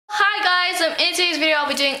in today's video I'll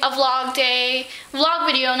be doing a vlog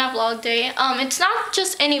video, not vlog day. It's not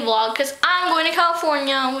just any vlog because I'm going to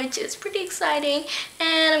California, which is pretty exciting,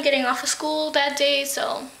 and I'm getting off of school that day,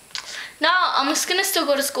 so now I'm just gonna still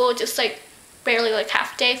go to school, just like barely like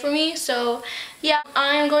half day for me. So yeah,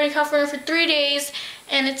 I'm going to California for 3 days,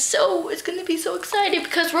 and it's gonna be so exciting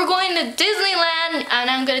because we're going to Disneyland, and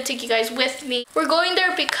I'm gonna take you guys with me. We're going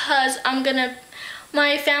there because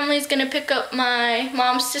my family's gonna pick up my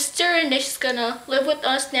mom's sister, and she's gonna live with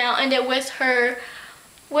us now, and then with her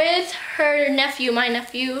nephew, my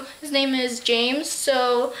nephew. His name is James.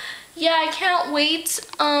 So yeah, I can't wait.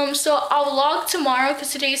 So I'll vlog tomorrow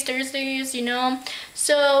because today's Thursday, as you know.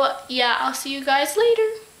 So yeah, I'll see you guys later.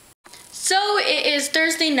 So it is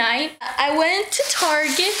Thursday night. I went to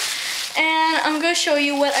Target, and I'm gonna show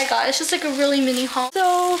you what I got. It's just like a really mini haul.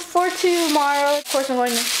 So for tomorrow, of course I'm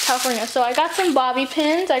going to California. So I got some bobby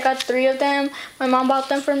pins. I got 3 of them. My mom bought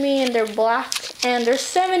them for me, and they're black, and they're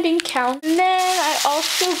 17 count. And then I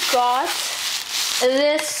also got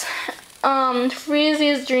this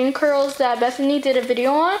Freezy's Dream Curls that Bethany did a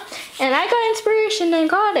video on, and I got inspiration and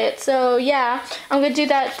got it. So yeah, I'm gonna do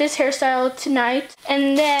this hairstyle tonight.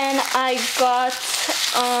 And then I got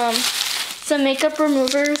some makeup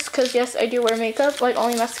removers, because yes, I do wear makeup, like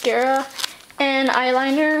only mascara and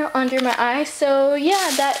eyeliner under my eyes. So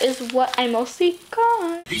yeah, that is what I mostly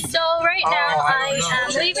got. So right now I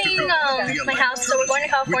am leaving my house, so we're going to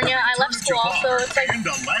California. I left school also. It's like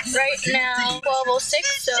right now 12:06,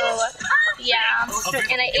 so yeah,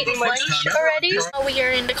 and I ate lunch already. We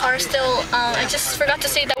are in the car still. I just forgot to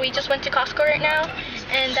say that we just went to Costco right now,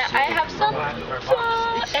 and that I have some pho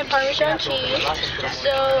and Parmesan cheese.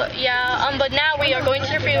 So yeah, but now we are going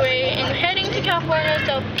to the freeway and heading to California,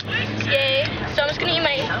 so yay. So I'm just gonna eat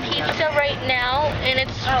my pizza right now, and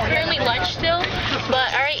it's currently lunch still,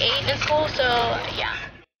 but I already ate in school, so yeah.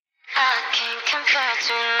 I can't compare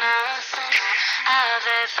to nothing I've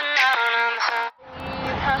ever known.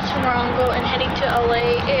 We passed Morongo and heading to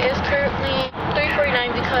LA. It is currently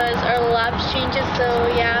 3:49 because our labs changes, so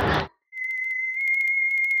yeah.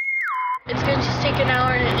 It's gonna just take an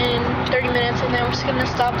hour and 30 minutes, and then we're just gonna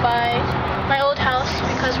stop by my old house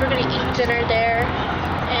because we're gonna eat dinner there.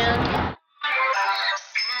 And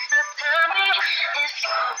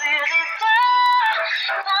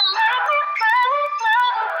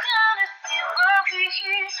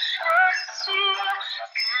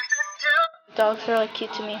dogs are like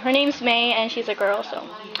cute to me. Her name's May, and she's a girl, so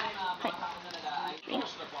hi.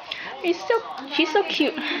 She's so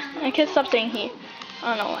cute. I can't stop saying he.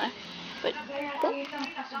 I don't know why, but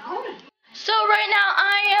so right now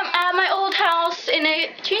I am at my old house, and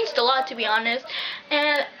it changed a lot, to be honest,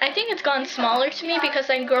 and I think it's gotten smaller to me because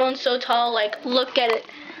I've grown so tall. Like, look at it.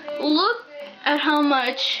 Look at how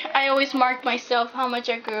much I always mark myself, how much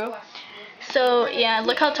I grew. So yeah,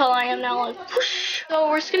 look how tall I am now, like whoosh. So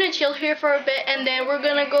we're just gonna chill here for a bit, and then we're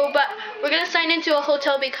gonna go back. We're gonna sign into a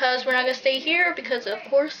hotel because we're not gonna stay here because of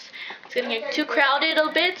course it's gonna get too crowded a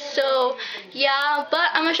bit. So yeah, but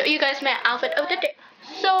I'm gonna show you guys my outfit of the day.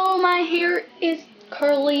 So my hair is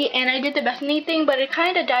curly, and I did the Bethany thing, but it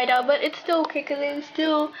kind of died out, but it's still okay because it's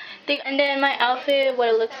still thick. And then my outfit, what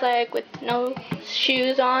it looks like with no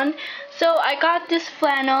shoes on. So I got this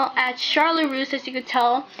flannel at Charlotte Russe, as you could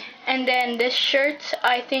tell, and then this shirt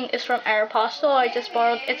I think is from Aeropostale. I just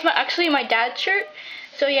borrowed. It's actually my dad's shirt.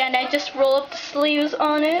 So yeah, and I just roll up the sleeves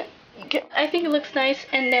on it. I think it looks nice.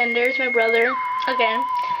 And then there's my brother again,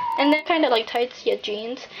 and then kind of like tights, yeah,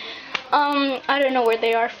 jeans. I don't know where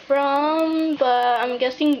they are from, but I'm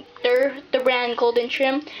guessing they're the brand Golden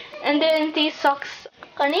Trim. And then these socks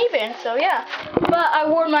uneven, so yeah. But I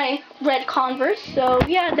wore my red Converse, so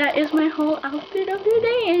yeah, that is my whole outfit of the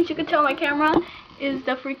day. And as you can tell, my camera is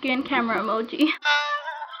the freaking camera emoji. And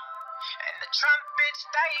the trumpets,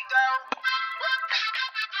 there you go.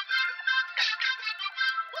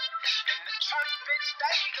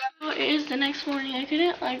 So it is the next morning. I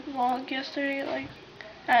couldn't like vlog yesterday like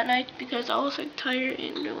at night because I was like tired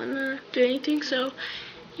and didn't want to do anything. So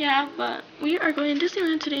yeah, but we are going to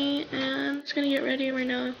Disneyland today, and I'm just gonna get ready right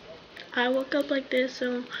now. I woke up like this,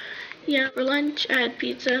 so yeah. For lunch I had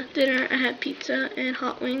pizza, dinner I had pizza and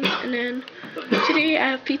hot wings, and then today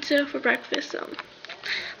I have pizza for breakfast. So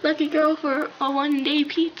lucky girl for a 1-day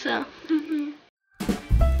pizza.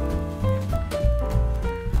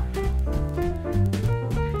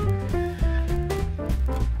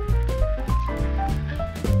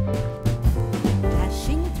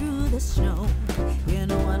 Snow in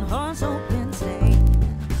a one-horse open sleigh,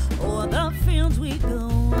 o'er the fields we go,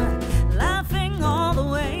 laughing all the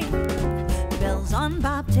way. Bells on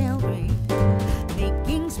bobtail ring,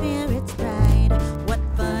 making spirits bright. What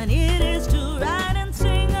fun it is to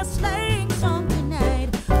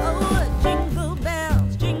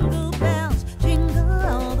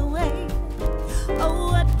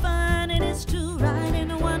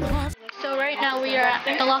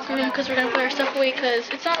room because we're gonna put our stuff away because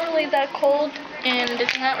it's not really that cold, and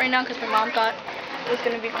it's not right now because my mom thought it was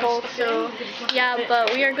gonna be cold. So yeah,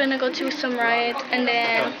 but we are gonna go to some rides and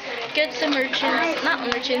then get some like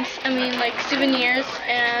souvenirs,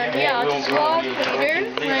 and yeah, I'll just vlog later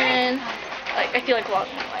when like I feel like vlogging.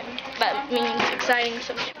 That means exciting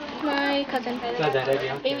stuff. My cousin,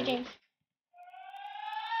 baby James.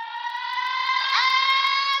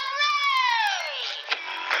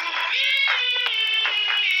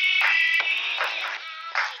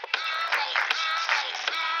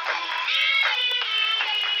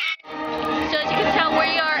 So as you can tell,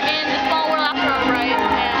 we are in the Small World After All ride,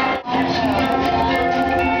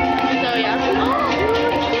 and so yeah.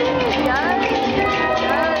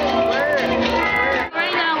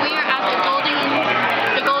 Right now we are at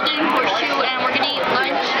the Golden Horseshoe, and we're gonna eat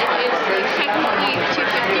lunch. It's technically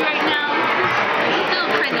 2:50 right now. It's still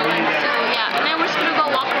kind of late, so yeah. And then we're just gonna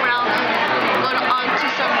go walk around and go on to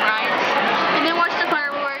some rides, and then watch the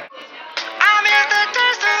fireworks. I'm in the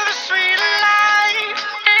taste of a sweet life.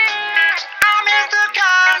 I'm in the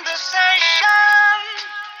conversation.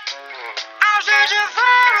 I'm searching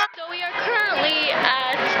for a... So we are currently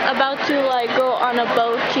about to like go on a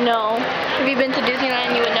boat, you know. If you've been to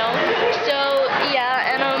Disneyland, you would know. So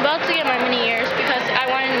yeah, and I'm about to get my mini ears because I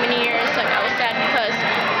wanted mini ears. Like I was sad because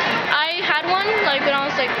I had one like when I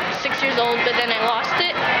was like 6 years old, but then I lost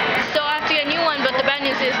it. So I have to get a new one. But the bad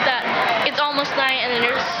news is that it's almost night, and then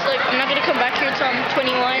there's like I'm not gonna come back here until I'm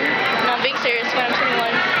 21. No, I'm being serious when I'm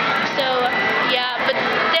 21. So yeah, but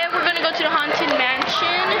then we're gonna go to the Haunted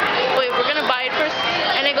Mansion. Wait, we're gonna buy it first,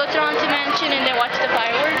 and then go to the Haunted Mansion, and then watch the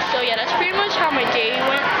fireworks. So yeah, that's pretty much how my day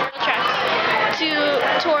went. Tracks to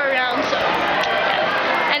tour around. So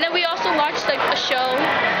yeah, and then we also watched like a show,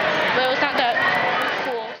 but it was not that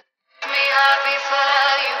cool.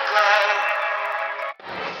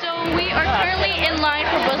 So we are currently in line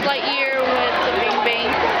for Buzz Lightyear with the Bang Bang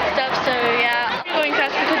stuff. So yeah, I'm going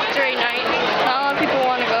fast because it's already night. Not a lot of people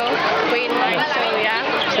want to go wait in line. So yeah.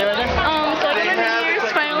 So I got my mini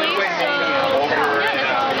ears finally. So yeah,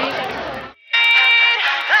 that's all me.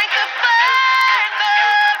 Like a bird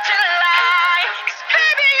of July. 'Cause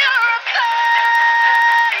baby, you're a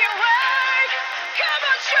firework. Come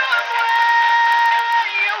on, show 'em where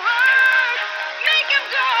you work. Make 'em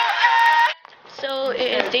go up. So it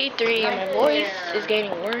is day 3 and my voice is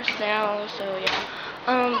getting worse now, so yeah.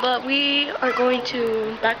 But we are going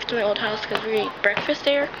back to my old house because we ate breakfast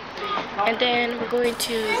there. And then we're going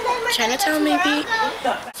to Chinatown maybe.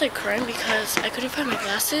 It's like crying because I couldn't find my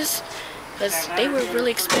glasses because they were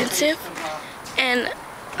really expensive. And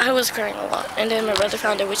I was crying a lot. And then my brother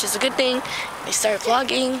found it, which is a good thing. They started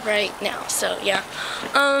vlogging right now, so yeah.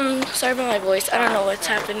 Sorry about my voice. I don't know what's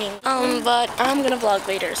happening. But I'm gonna vlog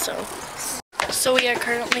later, so. So we are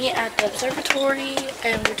currently at the observatory,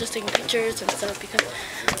 and we're just taking pictures and stuff because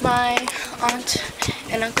my aunt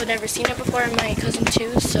and uncle never seen it before, and my cousin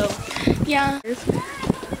too, so yeah. And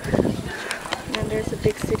then there's the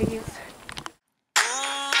big cities.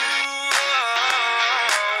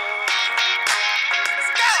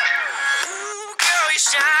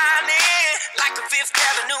 Shining like a Fifth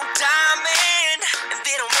Avenue diamond, and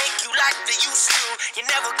they don't make you like they used to. You're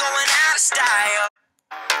never going out of style.